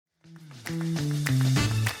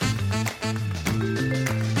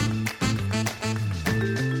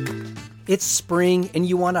It's spring and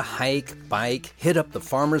you want to hike, bike, hit up the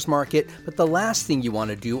farmer's market, but the last thing you want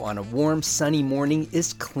to do on a warm, sunny morning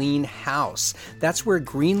is clean house. That's where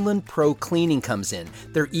Greenland Pro Cleaning comes in.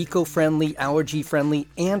 They're eco-friendly, allergy-friendly,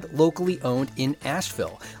 and locally owned in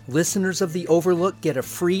Asheville. Listeners of The Overlook get a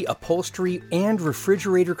free upholstery and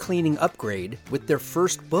refrigerator cleaning upgrade with their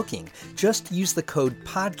first booking. Just use the code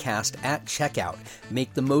PODCAST at checkout.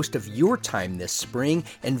 Make the most of your time this spring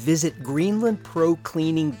and visit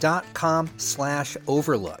greenlandprocleaning.com/overlook.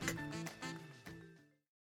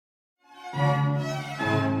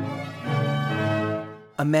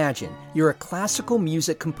 Imagine you're a classical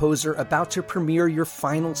music composer about to premiere your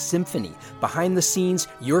final symphony. Behind the scenes,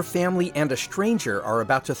 your family and a stranger are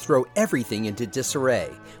about to throw everything into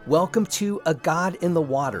disarray. Welcome to A God in the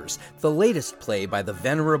Waters, the latest play by the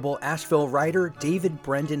venerable Asheville writer David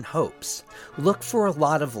Brendan Hopes. Look for a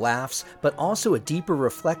lot of laughs, but also a deeper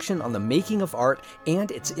reflection on the making of art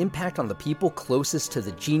and its impact on the people closest to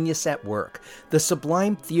the genius at work. The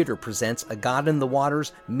Sublime Theater presents A God in the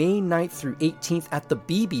Waters May 9th through 18th at the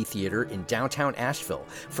BB Theater in downtown Asheville.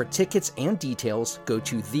 For tickets and details, go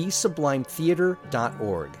to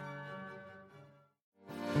thesublimetheater.org.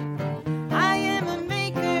 I am a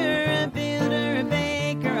maker, a builder, a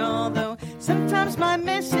baker, although sometimes my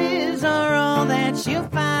messes are all that you'll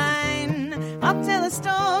find. I'll tell a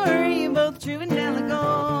story, both true and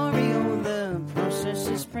allegory. Oh, the process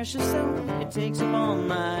is precious, so it takes up all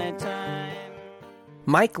my time.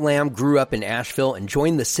 Mike Lamb grew up in Asheville and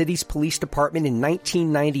joined the city's police department in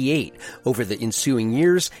 1998. Over the ensuing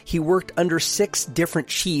years, he worked under 6 different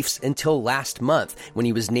chiefs until last month, when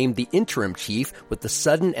he was named the interim chief with the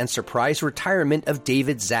sudden and surprise retirement of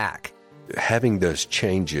David Zack. Having those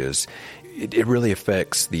changes, it really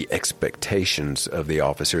affects the expectations of the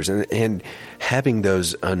officers, and having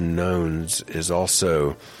those unknowns is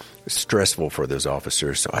also stressful for those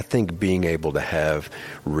officers. So I think being able to have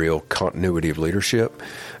real continuity of leadership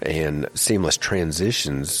and seamless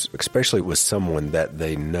transitions, especially with someone that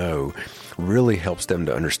they know, really helps them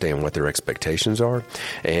to understand what their expectations are.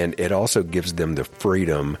 And it also gives them the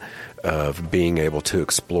freedom of being able to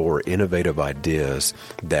explore innovative ideas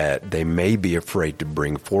that they may be afraid to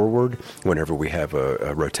bring forward whenever we have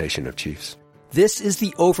a rotation of chiefs. This is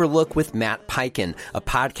The Overlook with Matt Peiken, a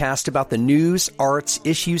podcast about the news, arts,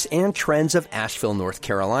 issues, and trends of Asheville, North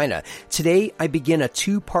Carolina. Today, I begin a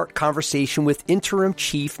 2-part conversation with Interim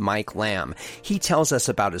Chief Mike Lamb. He tells us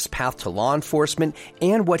about his path to law enforcement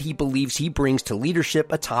and what he believes he brings to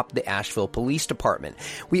leadership atop the Asheville Police Department.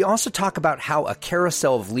 We also talk about how a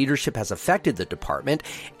carousel of leadership has affected the department,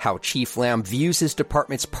 how Chief Lamb views his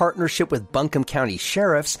department's partnership with Buncombe County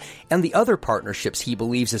sheriffs, and the other partnerships he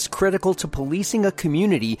believes is critical to policing a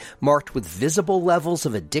community marked with visible levels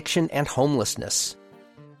of addiction and homelessness.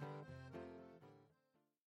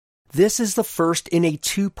 This is the first in a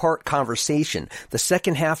 2-part conversation. The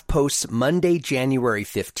second half posts Monday, January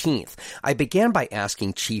 15th. I began by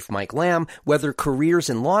asking Chief Mike Lamb whether careers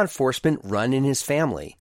in law enforcement run in his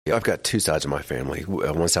family. I've got 2 sides of my family.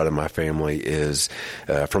 One side of my family is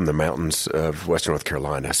from the mountains of western North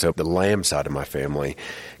Carolina. So the Lamb side of my family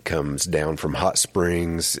comes down from Hot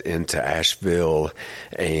Springs into Asheville,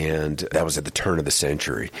 and that was at the turn of the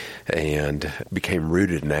century, and became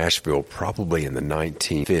rooted in Asheville probably in the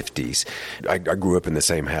 1950s. I grew up in the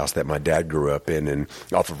same house that my dad grew up in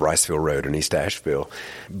off of Riceville Road in East Asheville.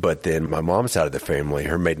 But then my mom's side of the family,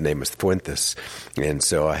 her maiden name was Fuentes, and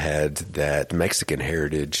so I had that Mexican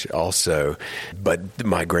heritage also. But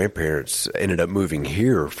my grandparents ended up moving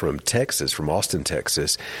here from Texas, from Austin,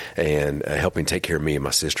 Texas, and helping take care of me and my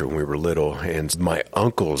sister when we were little. And my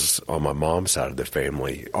uncles on my mom's side of the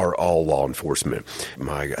family are all law enforcement.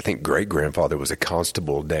 I think great-grandfather was a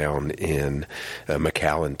constable down in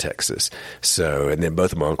McAllen, Texas. So, and then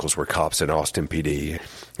both of my uncles were cops in Austin PD.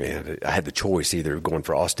 And I had the choice either going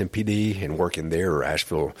for Austin PD and working there or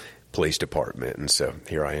Asheville Police Department. And so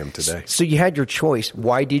here I am today. So you had your choice.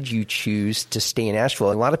 Why did you choose to stay in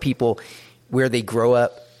Asheville? A lot of people, where they grow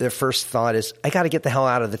up, their first thought is, I got to get the hell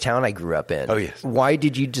out of the town I grew up in. Oh, yes. Why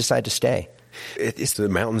did you decide to stay? It's the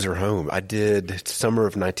mountains are home. I did, summer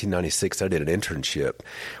of 1996, I did an internship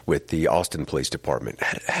with the Austin Police Department.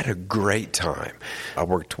 Had a great time. I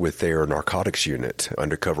worked with their narcotics unit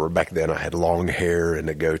undercover. Back then I had long hair and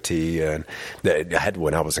a goatee, and I had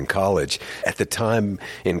when I was in college. At the time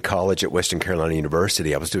in college at Western Carolina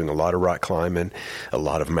University, I was doing a lot of rock climbing, a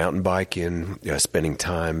lot of mountain biking, spending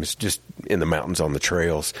times just in the mountains on the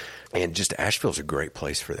trails. And just Asheville's a great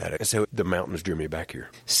place for that. So the mountains drew me back here.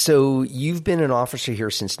 So you've been an officer here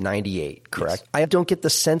since 98, correct? Yes. I don't get the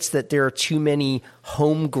sense that there are too many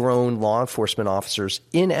homegrown law enforcement officers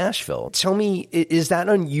in Asheville. Tell me, is that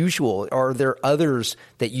unusual? Are there others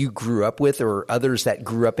that you grew up with or others that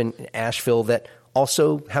grew up in Asheville that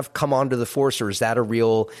also have come onto the force, or is that a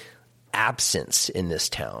real absence in this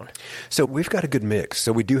town? So we've got a good mix.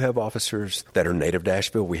 So we do have officers that are native to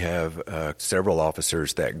Asheville. We have several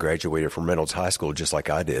officers that graduated from Reynolds High School, just like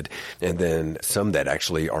I did, and then some that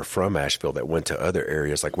actually are from Asheville that went to other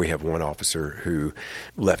areas. Like we have one officer who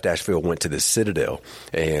left Asheville, went to the Citadel,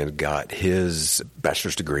 and got his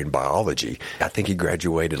bachelor's degree in biology. I think he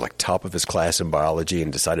graduated like top of his class in biology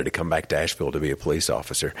and decided to come back to Asheville to be a police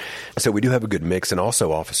officer. So we do have a good mix, and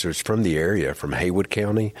also officers from the area, from Haywood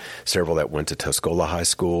County, several that went to Tuscola High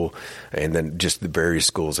School, and then just the various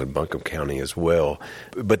schools in Buncombe County as well.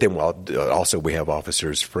 But then also we have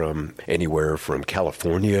officers from anywhere from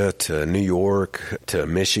California to New York to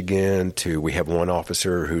Michigan we have one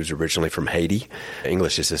officer who's originally from Haiti.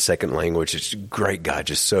 English is his second language. It's a great guy,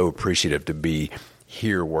 just so appreciative to be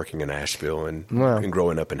here working in Asheville and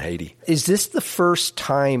growing up in Haiti. Is this the first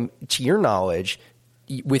time, to your knowledge,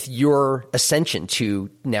 with your ascension to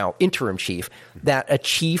now interim chief, that a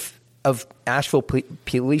chief of Asheville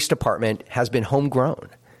Police Department has been homegrown?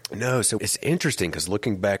 No, so it's interesting because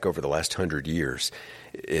looking back over the last 100 years,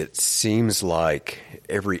 it seems like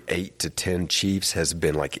every 8 to 10 chiefs has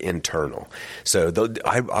been like internal. So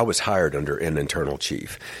I was hired under an internal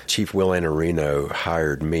chief. Chief Will Anarino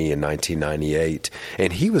hired me in 1998,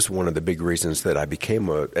 and he was one of the big reasons that I became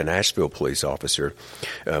an Asheville police officer.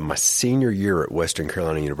 My senior year at Western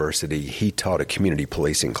Carolina University, he taught a community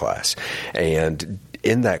policing class, and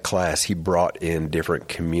in that class, he brought in different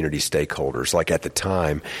community stakeholders. Like at the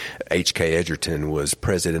time, H.K. Edgerton was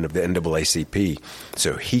president of the NAACP,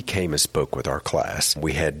 so he came and spoke with our class.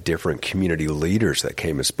 We had different community leaders that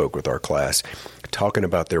came and spoke with our class, talking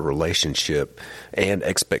about their relationship and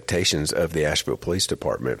expectations of the Asheville Police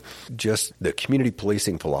Department. Just the community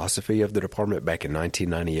policing philosophy of the department back in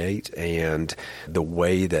 1998 and the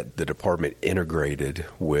way that the department integrated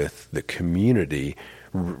with the community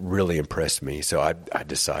really impressed me. So I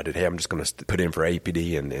decided, hey, I'm just going to put in for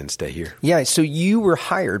APD and stay here. Yeah, so you were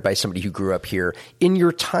hired by somebody who grew up here. In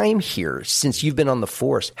your time here, since you've been on the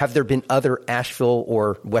force, have there been other Asheville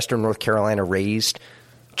or Western North Carolina raised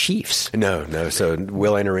chiefs? No. So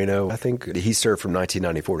Will Anarino, I think he served from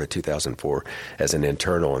 1994 to 2004 as an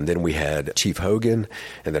internal. And then we had Chief Hogan.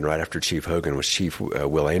 And then right after Chief Hogan was Chief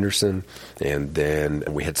Will Anderson. And then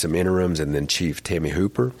we had some interims, and then Chief Tammy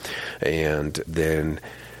Hooper. And then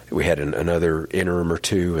we had another interim or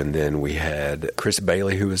two, and then we had Chris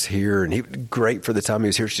Bailey, who was here, and he was great for the time he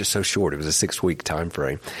was here. It's just so short. It was a 6-week time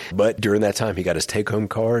frame. But during that time, he got his take-home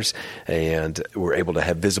cars, and we're able to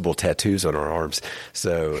have visible tattoos on our arms.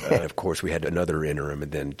 So, of course, we had another interim,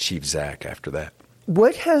 and then Chief Zach after that.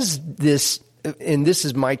 What has this, and this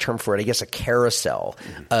is my term for it, I guess a carousel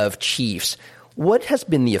of chiefs, what has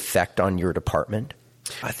been the effect on your department?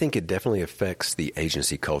 I think it definitely affects the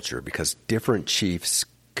agency culture because different chiefs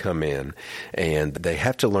come in and they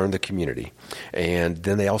have to learn the community, and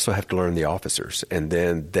then they also have to learn the officers, and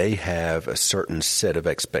then they have a certain set of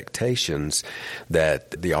expectations that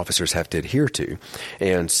the officers have to adhere to.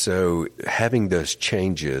 And so having those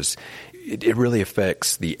changes, it really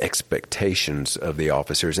affects the expectations of the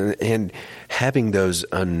officers, and having those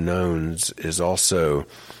unknowns is also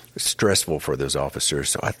stressful for those officers.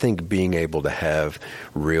 So I think being able to have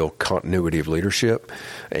real continuity of leadership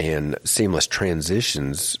and seamless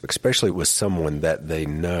transitions, especially with someone that they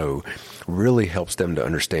know, really helps them to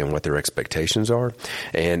understand what their expectations are.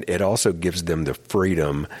 And it also gives them the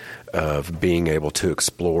freedom of being able to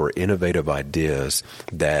explore innovative ideas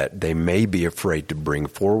that they may be afraid to bring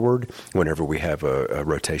forward whenever we have a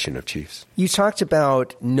rotation of chiefs. You talked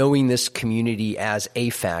about knowing this community as a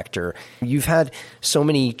factor. You've had so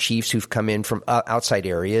many chiefs who've come in from outside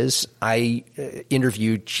areas. I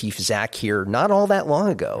interviewed Chief Zach here not all that long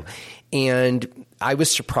ago, and I was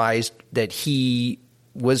surprised that he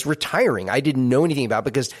was retiring. I didn't know anything about it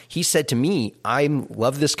because he said to me, I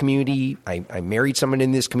love this community. I married someone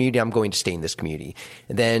in this community. I'm going to stay in this community.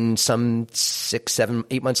 And then some 6, 7,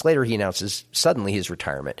 8 months later, he announces suddenly his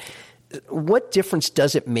retirement. What difference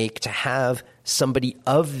does it make to have somebody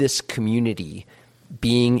of this community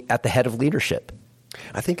being at the head of leadership?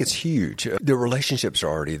 I think it's huge. The relationships are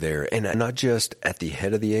already there, and not just at the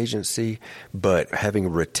head of the agency, but having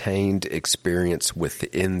retained experience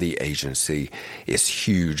within the agency is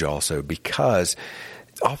huge also, because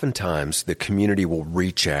oftentimes the community will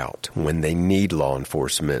reach out when they need law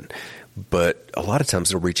enforcement but a lot of times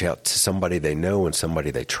they'll reach out to somebody they know and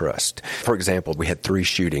somebody they trust. For example, we had 3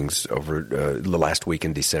 shootings over the last week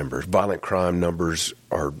in December. Violent crime numbers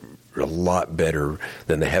are a lot better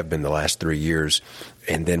than they have been the last 3 years.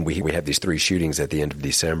 And then we have these 3 shootings at the end of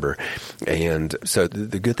December. And so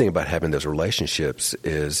the good thing about having those relationships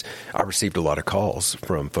is I received a lot of calls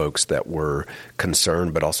from folks that were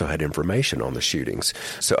concerned but also had information on the shootings.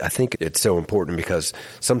 So I think it's so important because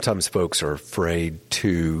sometimes folks are afraid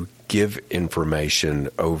to give information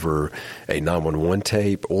over a 911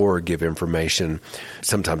 tape or give information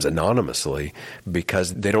sometimes anonymously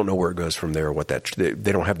because they don't know where it goes from there,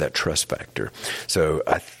 they don't have that trust factor. So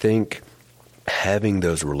I think having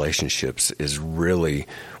those relationships is really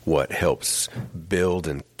what helps build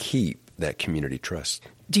and keep that community trust.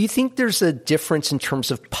 Do you think there's a difference in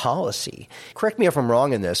terms of policy? Correct me if I'm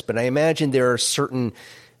wrong in this, but I imagine there are certain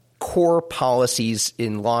core policies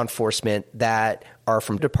in law enforcement that are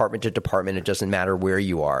from department to department. It doesn't matter where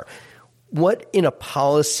you are. What in a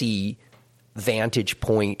policy vantage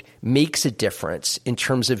point makes a difference in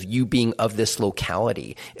terms of you being of this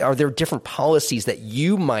locality? Are there different policies that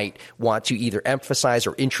you might want to either emphasize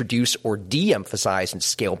or introduce or de-emphasize and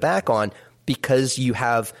scale back on because you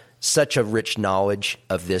have such a rich knowledge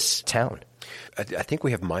of this town? I think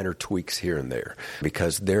we have minor tweaks here and there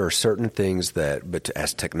because there are certain things but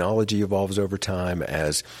as technology evolves over time,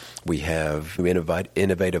 as we have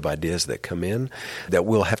innovative ideas that come in, that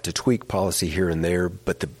we'll have to tweak policy here and there.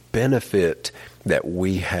 But the benefit that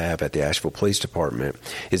we have at the Asheville Police Department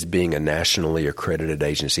is being a nationally accredited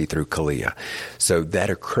agency through CALEA. So that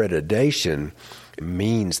accreditation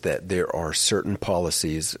means that there are certain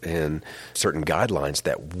policies and certain guidelines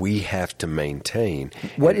that we have to maintain.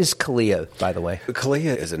 What is CALEA, by the way?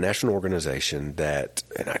 CALEA is a national organization that,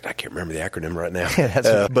 and I can't remember the acronym right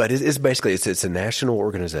now, but it's basically it's a national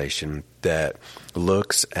organization that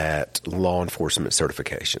looks at law enforcement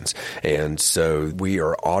certifications. And so we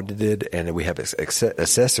are audited and we have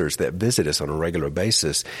assessors that visit us on a regular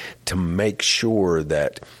basis to make sure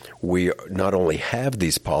that we not only have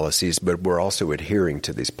these policies, but we're also adhering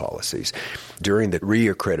to these policies. During the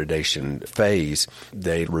reaccreditation phase,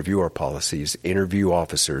 they review our policies, interview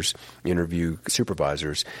officers, interview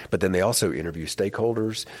supervisors, but then they also interview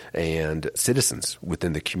stakeholders and citizens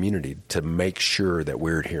within the community to make sure that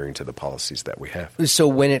we're adhering to the policies that we have. So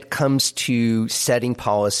when it comes to setting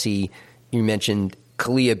policy, you mentioned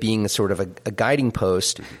CALEA being sort of a guiding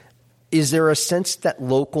post. Mm-hmm. Is there a sense that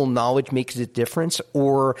local knowledge makes a difference,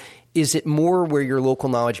 or is it more where your local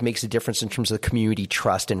knowledge makes a difference in terms of community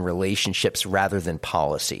trust and relationships rather than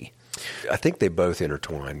policy? I think they both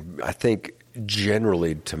intertwine. I think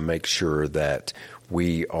generally to make sure that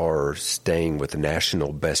we are staying with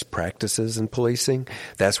national best practices in policing,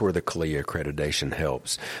 that's where the CALEA accreditation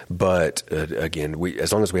helps. But again,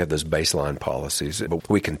 as long as we have those baseline policies,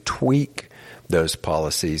 we can tweak those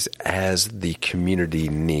policies as the community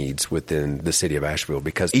needs within the city of Asheville,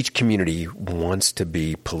 because each community wants to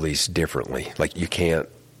be policed differently. Like you can't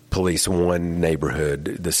police one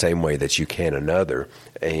neighborhood the same way that you can another,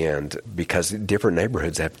 and because different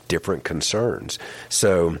neighborhoods have different concerns.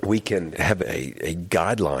 So we can have a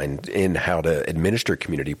guideline in how to administer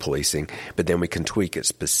community policing, but then we can tweak it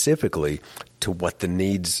specifically to what the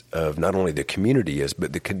needs of not only the community is,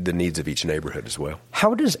 but the needs of each neighborhood as well.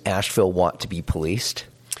 How does Asheville want to be policed?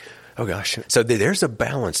 Oh, gosh. So there's a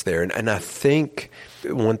balance there. And I think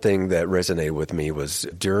one thing that resonated with me was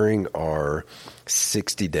during our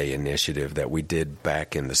 60-day initiative that we did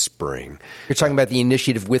back in the spring. You're talking about the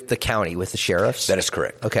initiative with the county, with the sheriffs? That is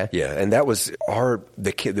correct. Okay. Yeah, and that was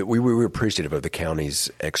we were appreciative of the county's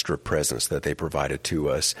extra presence that they provided to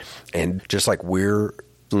us. And just like we're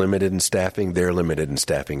limited in staffing, they're limited in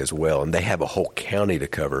staffing as well. And they have a whole county to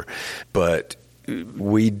cover. But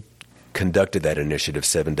we conducted that initiative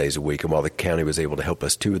 7 days a week, and while the county was able to help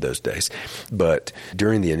us 2 of those days. But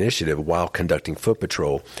during the initiative, while conducting foot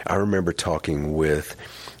patrol, I remember talking with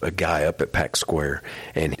a guy up at Pack Square,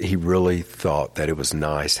 and he really thought that it was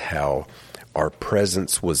nice how our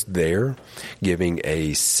presence was there, giving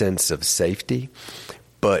a sense of safety,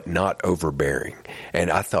 but not overbearing.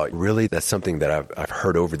 And I thought, really, that's something that I've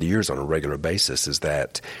heard over the years on a regular basis, is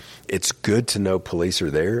that it's good to know police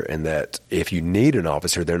are there, and that if you need an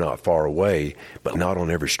officer, they're not far away, but not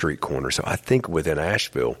on every street corner. So I think within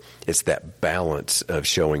Asheville, it's that balance of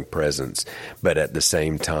showing presence, but at the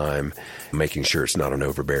same time, making sure it's not an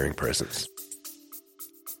overbearing presence.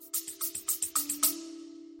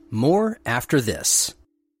 More after this.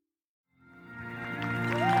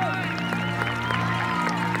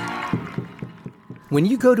 When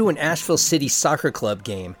you go to an Asheville City Soccer Club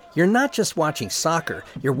game, you're not just watching soccer,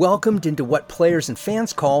 you're welcomed into what players and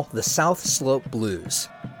fans call the South Slope Blues.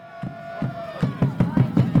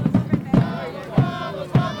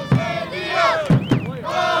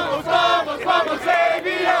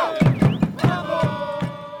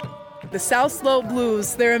 The South Slope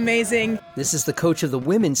Blues, they're amazing. This is the coach of the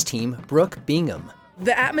women's team, Brooke Bingham.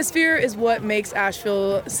 The atmosphere is what makes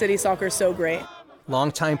Asheville City Soccer so great.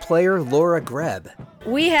 Longtime player Laura Greb.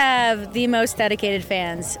 We have the most dedicated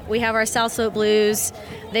fans. We have our South Slope Blues.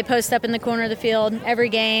 They post up in the corner of the field every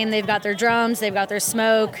game. They've got their drums, they've got their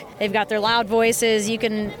smoke, they've got their loud voices. You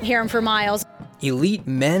can hear them for miles. Elite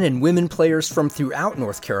men and women players from throughout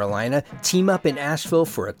North Carolina team up in Asheville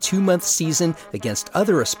for a 2-month season against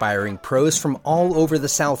other aspiring pros from all over the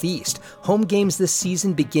Southeast. Home games this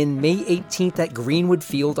season begin May 18th at Greenwood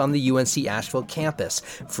Field on the UNC Asheville campus.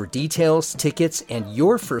 For details, tickets, and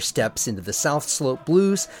your first steps into the South Slope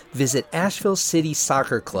Blues, visit Asheville City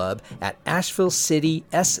Soccer Club at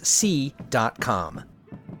ashevillecitysc.com.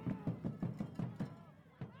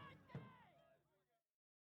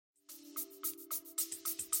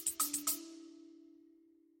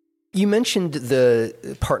 You mentioned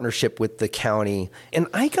the partnership with the county, and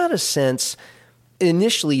I got a sense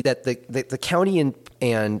initially that the county and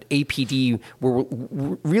APD were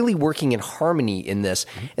really working in harmony in this.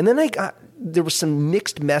 And then there was some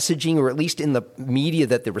mixed messaging, or at least in the media,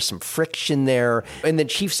 that there was some friction there. And then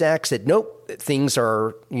Chief Zach said, nope,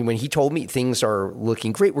 when he told me things are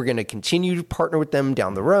looking great, we're going to continue to partner with them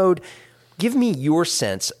down the road. Give me your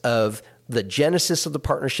sense of the genesis of the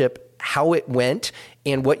partnership, how it went,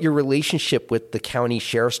 and what your relationship with the county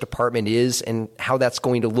sheriff's department is, and how that's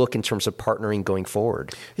going to look in terms of partnering going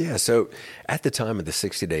forward. Yeah, so at the time of the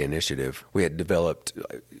 60-day initiative, we had developed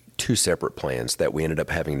 2 separate plans that we ended up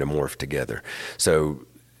having to morph together. So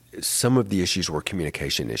some of the issues were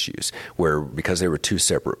communication issues, where because they were 2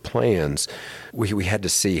 separate plans, we had to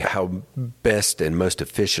see how best and most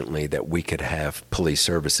efficiently that we could have police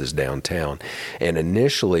services downtown. And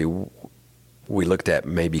initially, we looked at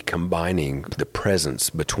maybe combining the presence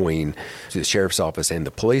between the sheriff's office and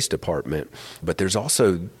the police department, but there's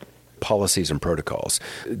also policies and protocols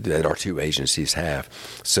that our 2 agencies have.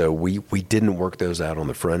 So we didn't work those out on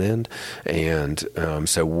the front end. And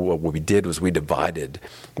so what we did was we divided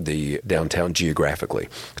the downtown geographically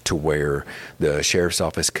to where the sheriff's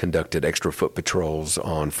office conducted extra foot patrols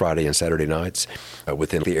on Friday and Saturday nights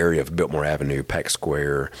within the area of Biltmore Avenue, Pack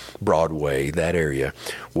Square, Broadway, that area,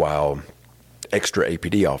 while extra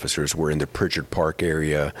APD officers were in the Pritchard Park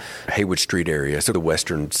area, Haywood Street area, so the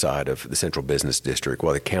western side of the central business district,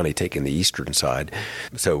 while the county taking the eastern side.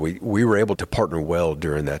 So we were able to partner well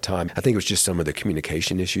during that time. I think it was just some of the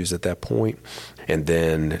communication issues at that point, and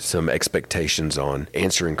then some expectations on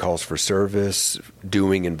answering calls for service,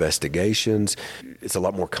 doing investigations. It's a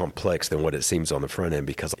lot more complex than what it seems on the front end,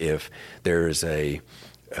 because if there is a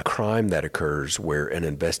crime that occurs where an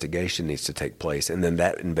investigation needs to take place, and then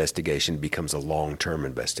that investigation becomes a long-term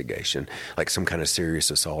investigation, like some kind of serious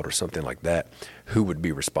assault or something like that, who would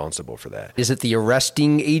be responsible for that? Is it the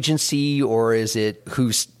arresting agency, or is it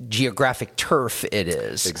whose geographic turf it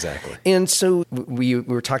is? Exactly. And so we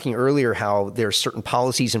were talking earlier how there are certain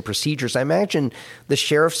policies and procedures. I imagine the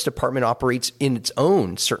sheriff's department operates in its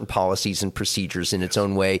own certain policies and procedures in its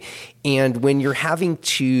own way. And when you're when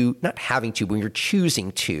you're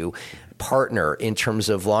choosing to partner in terms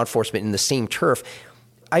of law enforcement in the same turf,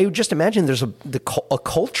 I would just imagine there's a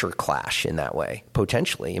culture clash in that way,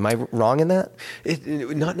 potentially. Am I wrong in that?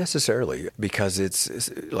 Not necessarily, because it's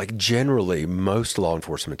like generally most law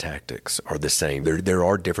enforcement tactics are the same. There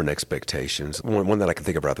are different expectations. One that I can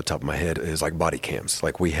think of right off the top of my head is like body cams.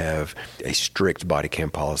 Like we have a strict body cam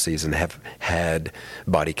policies and have had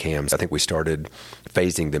body cams. I think we started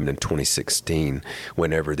phasing them in 2016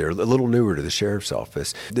 whenever they're a little newer to the sheriff's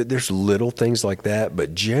office. There's little things like that,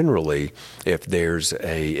 but generally if there's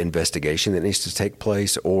a investigation that needs to take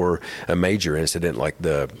place or a major incident like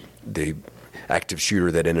the active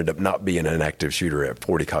shooter that ended up not being an active shooter at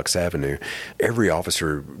 40 Cox Avenue, every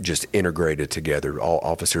officer just integrated together. All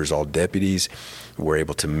officers, all deputies were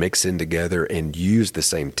able to mix in together and use the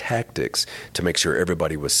same tactics to make sure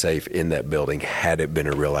everybody was safe in that building had it been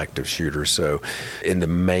a real active shooter. So in the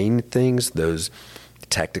main things, those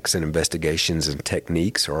tactics and investigations and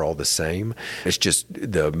techniques are all the same. It's just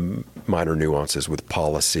the minor nuances with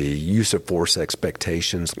policy, use of force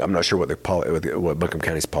expectations. I'm not sure what Buncombe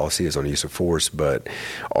County's policy is on use of force, but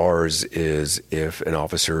ours is if an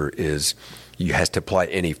officer is you have to apply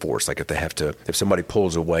any force. Like if somebody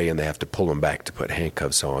pulls away and they have to pull them back to put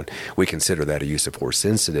handcuffs on, we consider that a use of force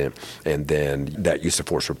incident, and then that use of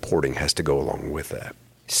force reporting has to go along with that.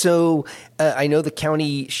 So I know the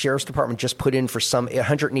county sheriff's department just put in for some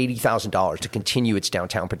 $180,000 to continue its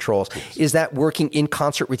downtown patrols. Yes. Is that working in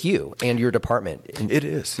concert with you and your department? It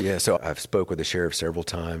is, yeah. So I've spoke with the sheriff several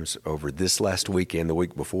times over this last week and the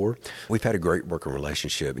week before. We've had a great working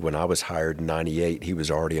relationship. When I was hired in 98, he was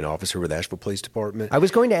already an officer with the Asheville Police Department. I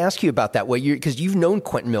was going to ask you about that, because you've known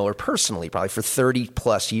Quentin Miller personally probably for 30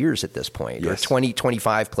 plus years at this point, yes. Or 20,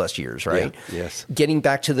 25 plus years, right? Yeah. Yes. Getting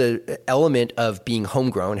back to the element of being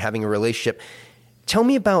homegrown, having a relationship. Tell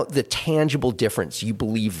me about the tangible difference you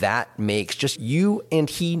believe that makes. Just you and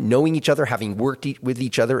he knowing each other, having worked with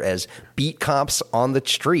each other as beat cops on the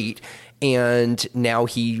street, and now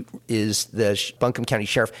he is the Buncombe County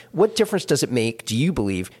Sheriff. What difference does it make, do you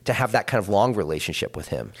believe, to have that kind of long relationship with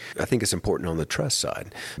him? I think it's important on the trust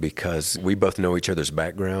side because we both know each other's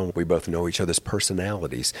background. We both know each other's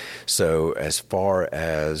personalities. So as far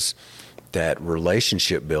as that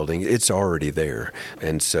relationship building, it's already there.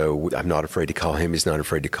 And so I'm not afraid to call him. He's not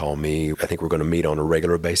afraid to call me. I think we're going to meet on a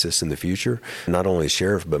regular basis in the future. Not only the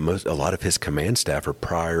sheriff, but a lot of his command staff are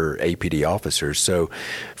prior APD officers. So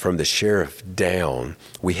from the sheriff down,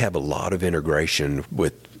 we have a lot of integration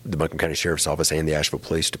with the Buncombe County Sheriff's Office and the Asheville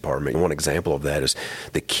Police Department. One example of that is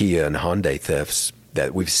the Kia and Hyundai thefts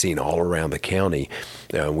that we've seen all around the county.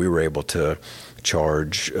 We were able to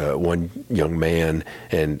charge one young man,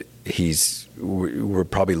 and we're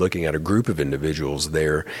probably looking at a group of individuals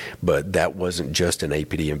there, but that wasn't just an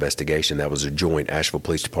APD investigation. That was a joint Asheville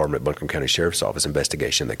Police Department, Buncombe County Sheriff's Office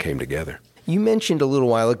investigation that came together. You mentioned a little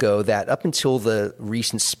while ago that up until the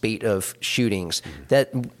recent spate of shootings,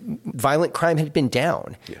 that violent crime had been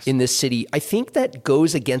down in this city. I think that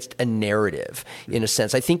goes against a narrative in a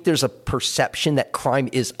sense. I think there's a perception that crime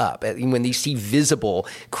is up. When they see visible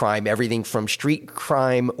crime, everything from street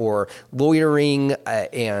crime or loitering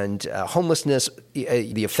and homelessness,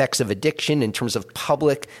 the effects of addiction in terms of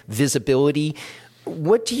public visibility.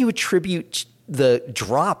 What do you attribute the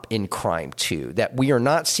drop in crime to that we are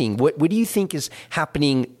not seeing? What do you think is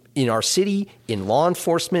happening in our city, in law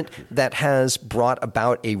enforcement, that has brought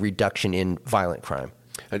about a reduction in violent crime?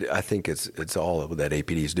 I think it's all of that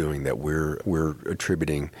APD is doing that we're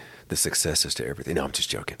attributing the successes to everything. No, I'm just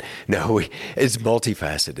joking. No, it's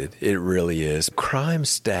multifaceted. It really is. Crime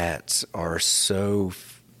stats are so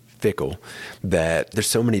fickle that there's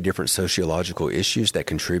so many different sociological issues that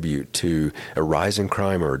contribute to a rise in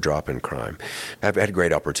crime or a drop in crime. I've had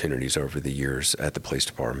great opportunities over the years at the police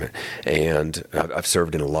department, and I've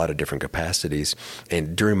served in a lot of different capacities.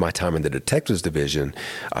 And during my time in the detectives division,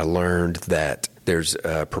 I learned that there's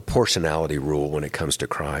a proportionality rule when it comes to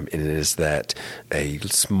crime, and it is that a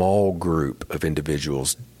small group of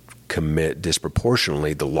individuals commit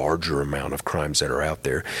disproportionately the larger amount of crimes that are out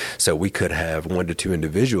there. So we could have 1 to 2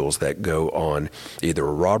 individuals that go on either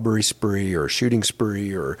a robbery spree or a shooting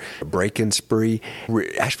spree or a break-in spree.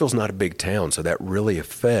 Asheville's not a big town, so that really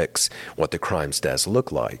affects what the crime stats look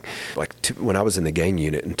like. When I was in the gang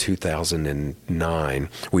unit in 2009,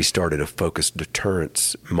 we started a focused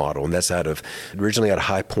deterrence model, and that's originally out of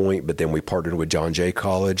High Point, but then we partnered with John Jay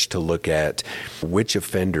College to look at which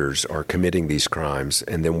offenders are committing these crimes,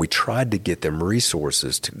 and then we tried to get them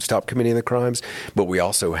resources to stop committing the crimes, but we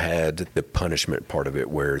also had the punishment part of it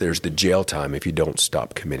where there's the jail time if you don't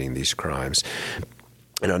stop committing these crimes.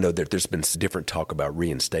 And I know that there's been different talk about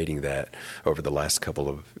reinstating that over the last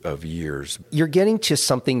couple of years. You're getting to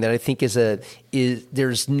something that I think is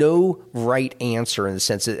there's no right answer in the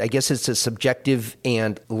sense that I guess it's a subjective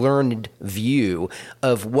and learned view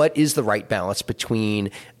of what is the right balance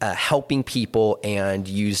between helping people and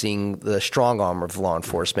using the strong arm of law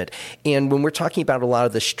enforcement. And when we're talking about a lot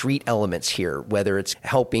of the street elements here, whether it's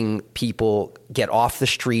helping people get off the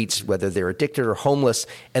streets, whether they're addicted or homeless,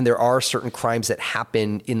 and there are certain crimes that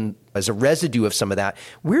happen as a residue of some of that.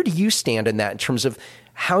 Where do you stand in that in terms of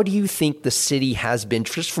how do you think the city has been,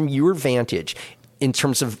 just from your vantage, in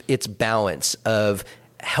terms of its balance of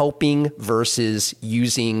helping versus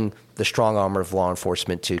using the strong arm of law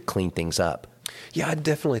enforcement to clean things up? Yeah, I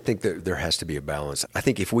definitely think that there has to be a balance. I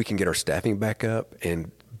think if we can get our staffing back up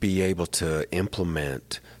and be able to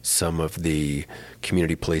implement some of the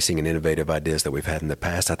community policing and innovative ideas that we've had in the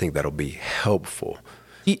past, I think that'll be helpful.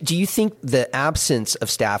 Do you think the absence of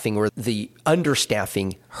staffing or the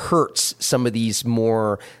understaffing hurts some of these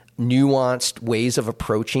more nuanced ways of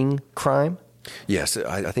approaching crime? Yes,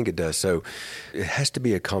 I think it does. So it has to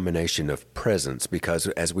be a combination of presence because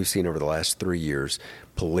as we've seen over the last 3 years,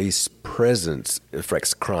 police presence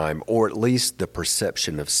affects crime, or at least the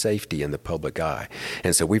perception of safety in the public eye.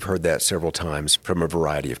 And so we've heard that several times from a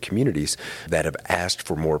variety of communities that have asked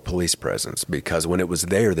for more police presence, because when it was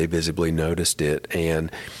there, they visibly noticed it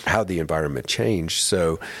and how the environment changed.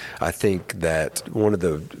 So I think that one of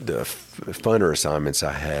the funner assignments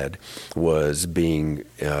I had was being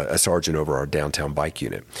a sergeant over our downtown bike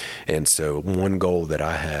unit. And so one goal that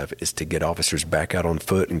I have is to get officers back out on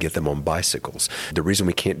foot and get them on bicycles. The reason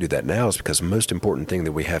we can't do that now is because the most important thing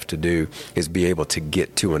that we have to do is be able to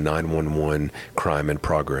get to a 911 crime in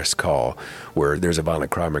progress call where there's a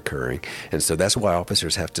violent crime occurring. And so that's why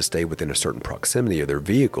officers have to stay within a certain proximity of their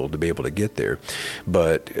vehicle to be able to get there.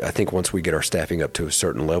 But I think once we get our staffing up to a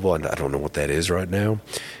certain level, and I don't know what that is right now,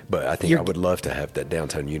 but I think I would love to have that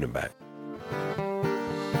downtown unit back.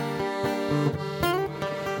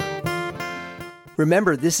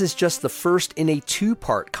 Remember, this is just the first in a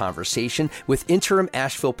two-part conversation with Interim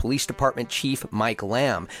Asheville Police Department Chief Mike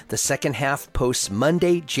Lamb. The second half posts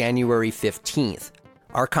Monday, January 15th.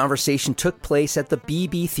 Our conversation took place at the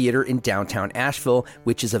BB Theater in downtown Asheville,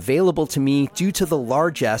 which is available to me due to the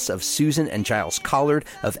largesse of Susan and Giles Collard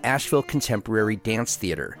of Asheville Contemporary Dance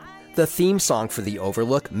Theater. The theme song for The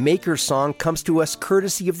Overlook, Maker's Song, comes to us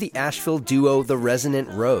courtesy of the Asheville duo The Resonant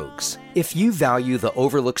Rogues. If you value The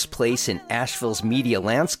Overlook's place in Asheville's media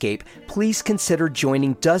landscape, please consider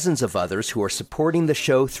joining dozens of others who are supporting the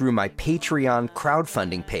show through my Patreon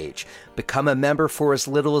crowdfunding page. Become a member for as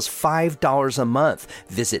little as $5 a month.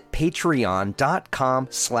 Visit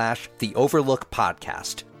patreon.com/The Overlook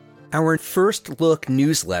Podcast. Our First Look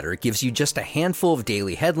newsletter gives you just a handful of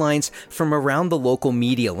daily headlines from around the local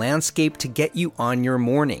media landscape to get you on your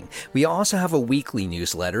morning. We also have a weekly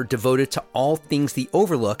newsletter devoted to all things The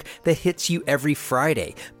Overlook that hits you every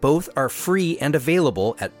Friday. Both are free and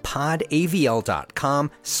available at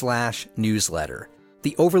podavl.com/newsletter.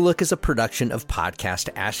 The Overlook is a production of Podcast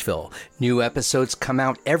Asheville. New episodes come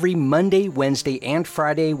out every Monday, Wednesday, and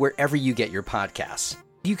Friday wherever you get your podcasts.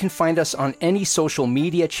 You can find us on any social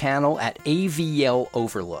media channel at AVL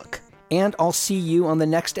Overlook. And I'll see you on the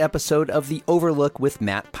next episode of The Overlook with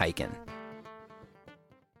Matt Peiken.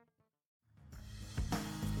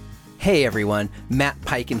 Hey everyone, Matt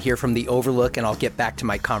Peiken here from The Overlook, and I'll get back to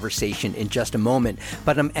my conversation in just a moment.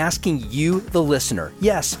 But I'm asking you, the listener,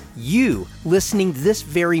 yes, you listening this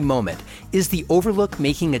very moment, is The Overlook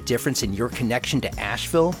making a difference in your connection to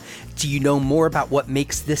Asheville? Do you know more about what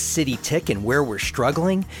makes this city tick and where we're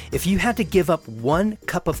struggling? If you had to give up 1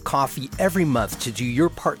 cup of coffee every month to do your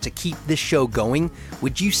part to keep this show going,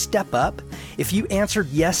 would you step up? If you answered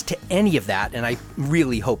yes to any of that, and I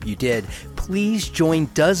really hope you did, please join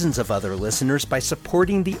dozens of other listeners by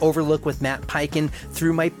supporting The Overlook with Matt Peiken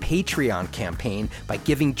through my Patreon campaign by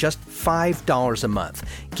giving just $5 a month.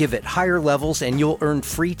 Give it higher levels and you'll earn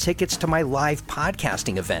free tickets to my live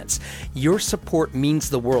podcasting events. Your support means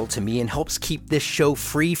the world to me and helps keep this show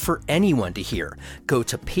free for anyone to hear. Go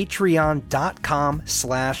to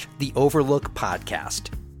patreon.com/The Overlook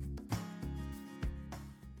Podcast.